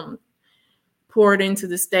was poured into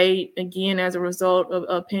the state, again, as a result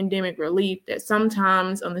of pandemic relief, that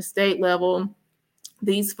sometimes on the state level,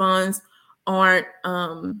 these funds aren't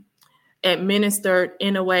administered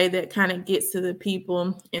in a way that kind of gets to the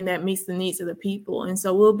people and that meets the needs of the people. And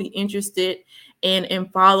so we'll be interested in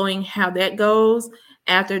following how that goes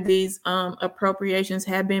after these appropriations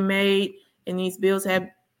have been made and these bills have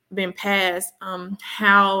been passed.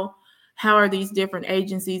 How are these different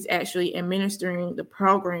agencies actually administering the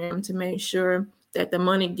program to make sure that the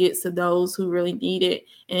money gets to those who really need it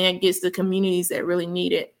and it gets to communities that really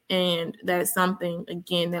need it? And that's something,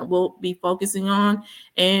 again, that we'll be focusing on,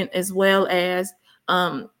 and as well as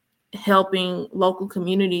helping local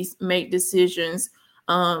communities make decisions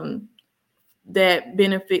that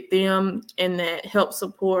benefit them and that help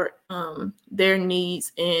support their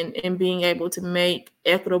needs and being able to make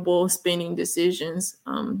equitable spending decisions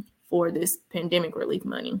for this pandemic relief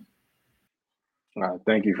money.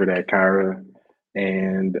 Thank you for that, Kyra.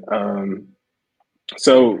 And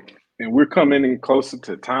and we're coming in closer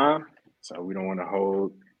to time, so we don't want to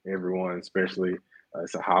hold everyone, especially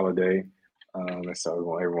it's a holiday, and so we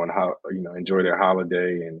want everyone to enjoy their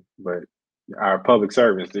holiday. But our public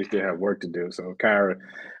servants, they still have work to do. So, Kyra,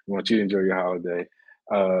 we want you to enjoy your holiday.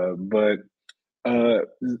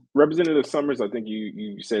 Representative Summers, I think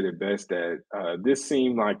you said it best that this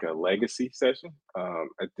seemed like a legacy session. I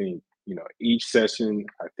think each session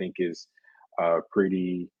I think is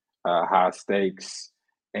pretty high stakes,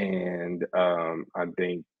 and I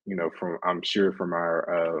think I'm sure from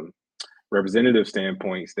our representative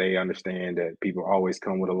standpoints, they understand that people always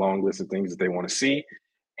come with a long list of things that they want to see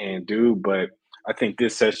and do. But I think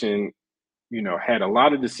this session had a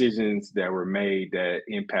lot of decisions that were made that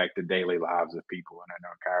impact the daily lives of people. And I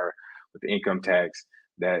know, Kyra, with the income tax,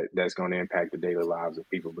 that's going to impact the daily lives of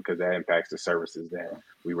people because that impacts the services that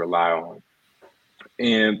we rely on.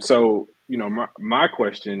 And so, my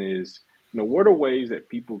question is, what are ways that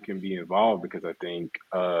people can be involved? Because I think,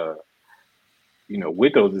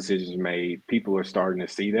 with those decisions made, people are starting to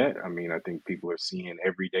see that. I mean, I think people are seeing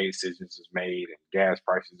everyday decisions is made and gas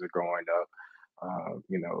prices are going up.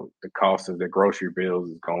 The cost of their grocery bills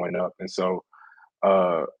is going up. And so,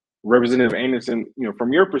 Representative Anderson,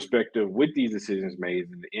 from your perspective, with these decisions made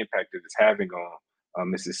and the impact that it's having on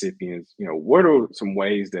Mississippians, what are some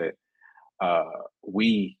ways that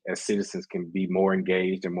we as citizens can be more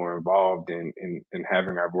engaged and more involved in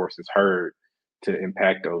having our voices heard to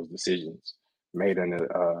impact those decisions made in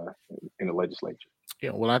the legislature?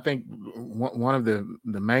 Yeah, well, I think one of the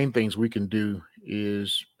main things we can do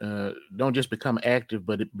is don't just become active,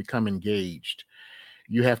 but become engaged.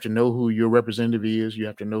 You have to know who your representative is. You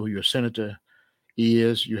have to know who your senator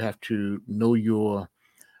is. You have to know your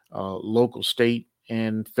local, state,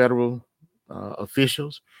 and federal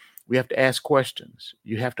officials. We have to ask questions.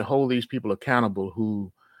 You have to hold these people accountable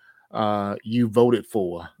who you voted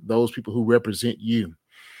for, those people who represent you.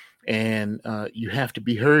 And you have to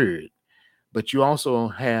be heard. But you also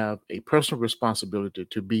have a personal responsibility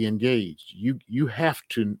to be engaged. You have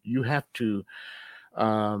to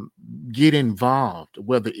get involved,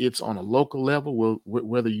 whether it's on a local level,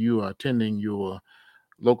 whether you are attending your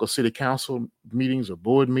local city council meetings or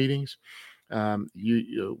board meetings, whether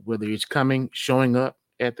it's showing up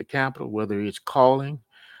at the Capitol, whether it's calling,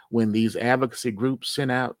 when these advocacy groups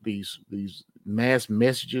send out these mass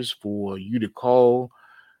messages for you to call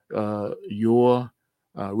your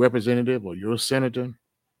representative or your senator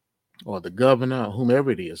or the governor or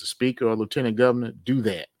whomever it is, a speaker or lieutenant governor, do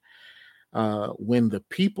that. When the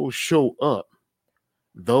people show up,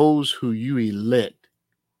 those who you elect,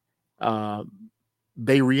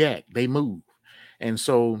 they react, they move. And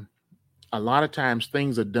so a lot of times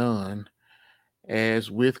things are done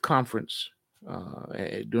as with conference,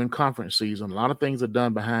 during conference season, a lot of things are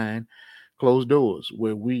done behind closed doors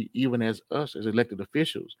where we, even as us as elected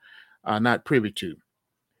officials, are not privy to.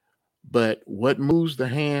 But what moves the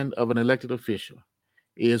hand of an elected official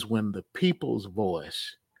is when the people's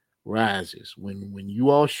voice rises, when you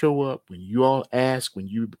all show up, when you all ask, when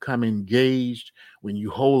you become engaged, when you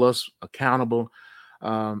hold us accountable,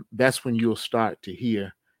 that's when you'll start to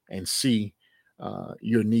hear and see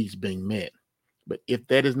your needs being met. But if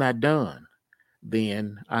that is not done,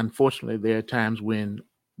 then unfortunately there are times when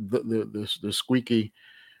the squeaky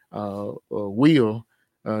wheel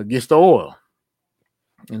gets the oil.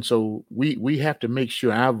 And so we have to make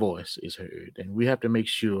sure our voice is heard, and we have to make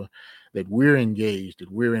sure that we're engaged,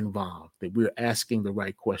 that we're involved, that we're asking the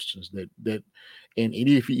right questions, and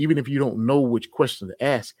even if you don't know which question to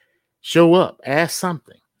ask, show up, ask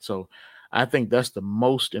something. So I think that's the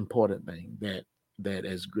most important thing, that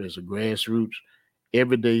as a grassroots,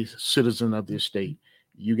 everyday citizen of this state,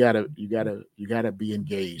 you gotta be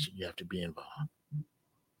engaged, and you have to be involved.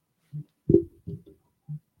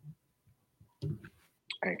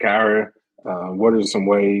 And Kyra, what are some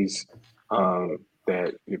ways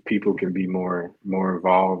that people can be more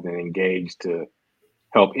involved and engaged to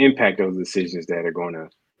help impact those decisions that are going to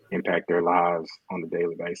impact their lives on a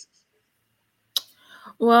daily basis?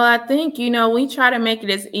 Well, I think, we try to make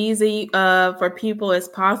it as easy for people as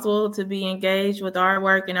possible to be engaged with our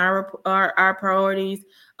work and our priorities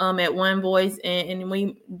at One Voice. And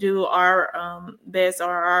we do our best,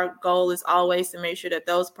 or our goal is always to make sure that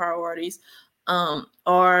those priorities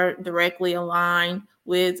are directly aligned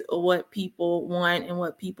with what people want and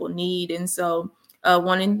what people need. And so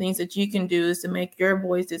one of the things that you can do is to make your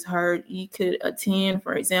voices heard. You could attend,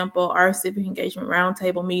 for example, our civic engagement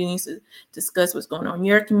roundtable meetings to discuss what's going on in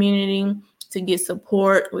your community, to get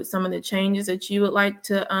support with some of the changes that you would like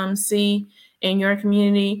to see in your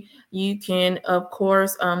community. You can, of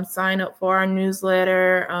course, sign up for our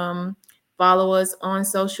newsletter, follow us on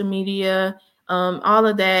social media. All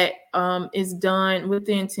of that is done with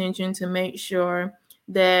the intention to make sure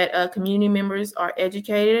that community members are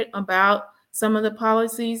educated about some of the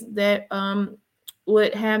policies that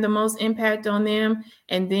would have the most impact on them,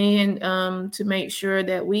 and then to make sure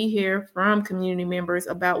that we hear from community members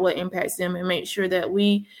about what impacts them, and make sure that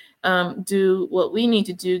we do what we need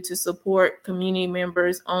to do to support community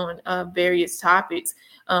members on various topics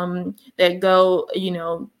that go,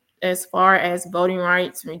 as far as voting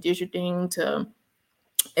rights, redistricting, to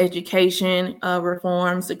education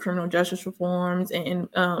reforms, the criminal justice reforms, and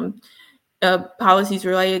policies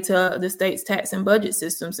related to the state's tax and budget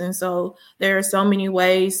systems. And so there are so many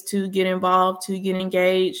ways to get involved, to get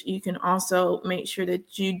engaged. You can also make sure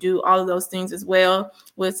that you do all of those things as well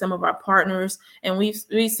with some of our partners. And we've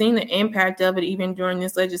seen the impact of it even during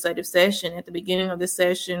this legislative session. At the beginning of the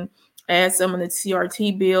session, as some of the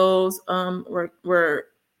CRT bills were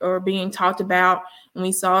being talked about, and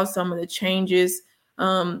we saw some of the changes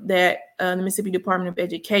that the Mississippi Department of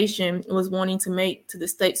Education was wanting to make to the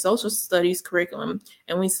state social studies curriculum.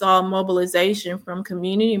 And we saw mobilization from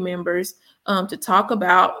community members to talk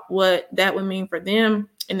about what that would mean for them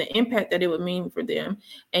and the impact that it would mean for them.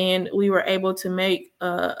 And we were able to make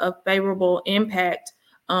a favorable impact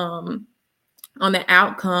on the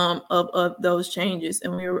outcome of those changes.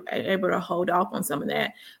 And we were able to hold off on some of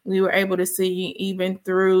that. We were able to see, even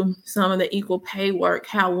through some of the equal pay work,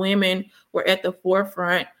 how women were at the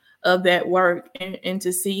forefront of that work, and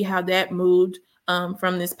to see how that moved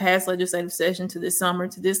from this past legislative session to this summer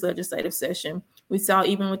to this legislative session. We saw,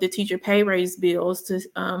 even with the teacher pay raise bills, to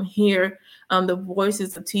hear the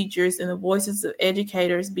voices of teachers and the voices of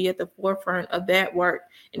educators be at the forefront of that work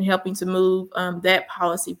and helping to move that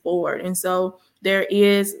policy forward. And so there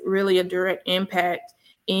is really a direct impact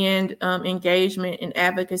and engagement and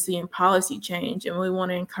advocacy and policy change. And we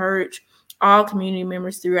want to encourage all community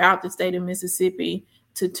members throughout the state of Mississippi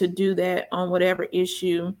to do that on whatever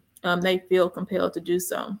issue they feel compelled to do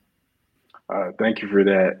so. Thank you for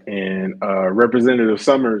that. And Representative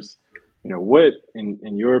Summers, what,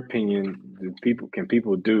 in your opinion, can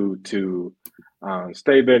people do to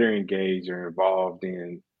stay better engaged or involved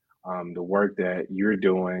in the work that you're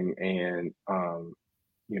doing, and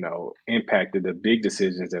impacted the big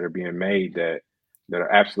decisions that are being made that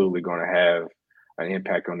are absolutely going to have an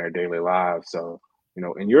impact on their daily lives? So,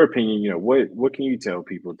 in your opinion, what can you tell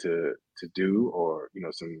people to do, or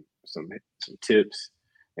some tips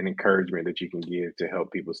and encouragement that you can give to help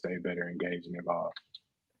people stay better engaged and involved?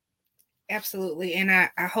 Absolutely. And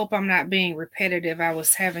I hope I'm not being repetitive. I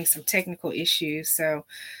was having some technical issues, so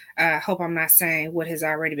I hope I'm not saying what has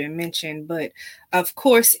already been mentioned. But of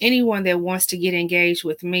course, anyone that wants to get engaged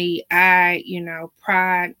with me, I,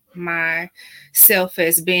 pride myself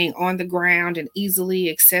as being on the ground and easily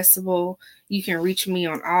accessible. You can reach me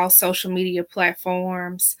on all social media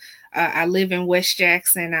platforms. I live in West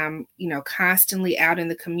Jackson. I'm, constantly out in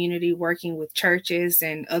the community working with churches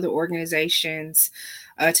and other organizations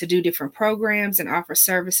to do different programs and offer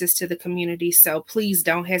services to the community. So please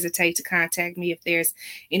don't hesitate to contact me if there's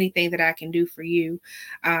anything that I can do for you.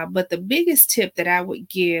 But the biggest tip that I would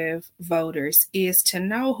give voters is to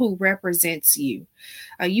know who represents you.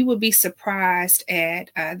 You would be surprised at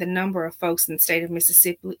the number of folks in the state of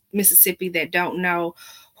Mississippi that don't know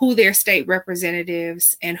who their state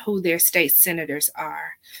representatives and who their state senators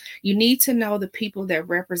are. You need to know the people that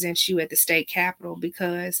represent you at the state capitol,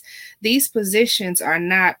 because these positions are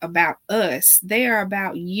not about us. They are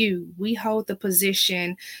about you. We hold the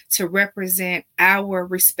position to represent our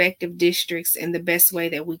respective districts in the best way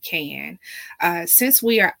that we can. Since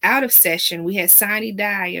we are out of session, we had sine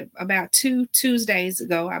die about 2 Tuesdays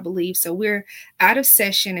ago, I believe. So we're out of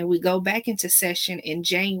session and we go back into session in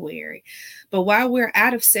January. But while we're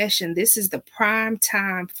out of session, this is the prime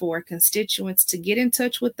time for constituents to get in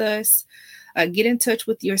touch with us, get in touch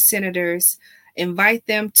with your senators, invite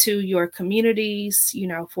them to your communities,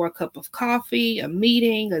 for a cup of coffee, a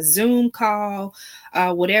meeting, a Zoom call,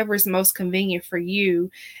 whatever is most convenient for you,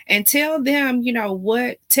 and tell them,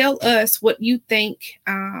 tell us what you think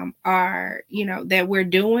are, that we're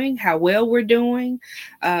doing, how well we're doing,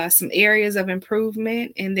 some areas of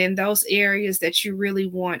improvement, and then those areas that you really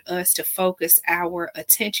want us to focus our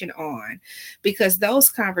attention on, because those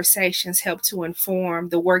conversations help to inform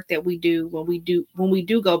the work that we do when we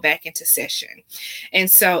do go back into session.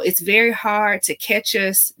 And so it's very hard to catch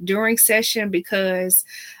us during session because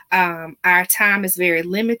our time is very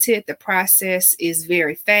limited. The process is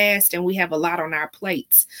very fast and we have a lot on our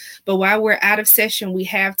plates. But while we're out of session, we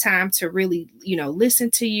have time to really,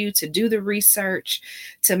 listen to you, to do the research,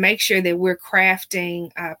 to make sure that we're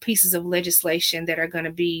crafting pieces of legislation that are going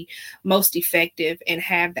to be most effective and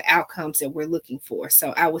have the outcomes that we're looking for.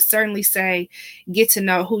 So I would certainly say get to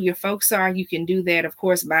know who your folks are. You can do that, of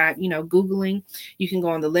course, by, Googling. You can go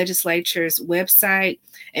on the legislature's website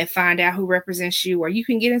and find out who represents you, or you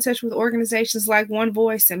can get in touch with organizations like One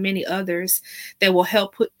Voice and many others that will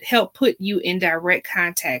help put you in direct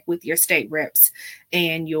contact with your state reps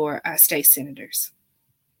and your state senators.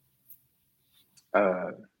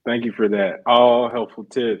 Thank you for that. All helpful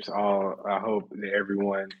tips. I hope that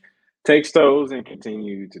everyone takes those and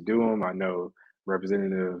continue to do them. I know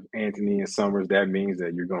Representative Anthony and Summers, that means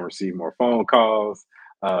that you're going to receive more phone calls.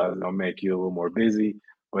 It'll make you a little more busy,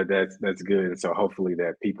 but that's good. And so hopefully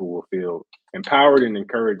that people will feel empowered and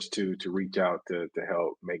encouraged to reach out to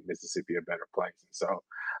help make Mississippi a better place. And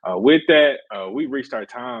so with that, we've reached our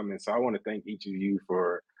time. And so I want to thank each of you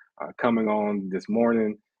for coming on this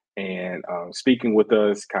morning and speaking with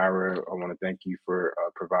us. Kyra, I want to thank you for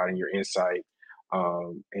providing your insight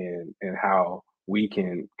and how we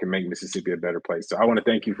can make Mississippi a better place. So I want to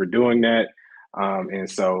thank you for doing that. And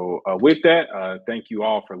so with that, thank you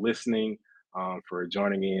all for listening, for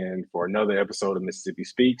joining in for another episode of Mississippi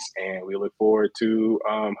Speaks. And we look forward to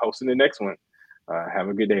hosting the next one. Have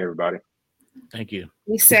a good day, everybody. Thank you.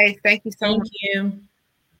 We say thank you so much. Thank you.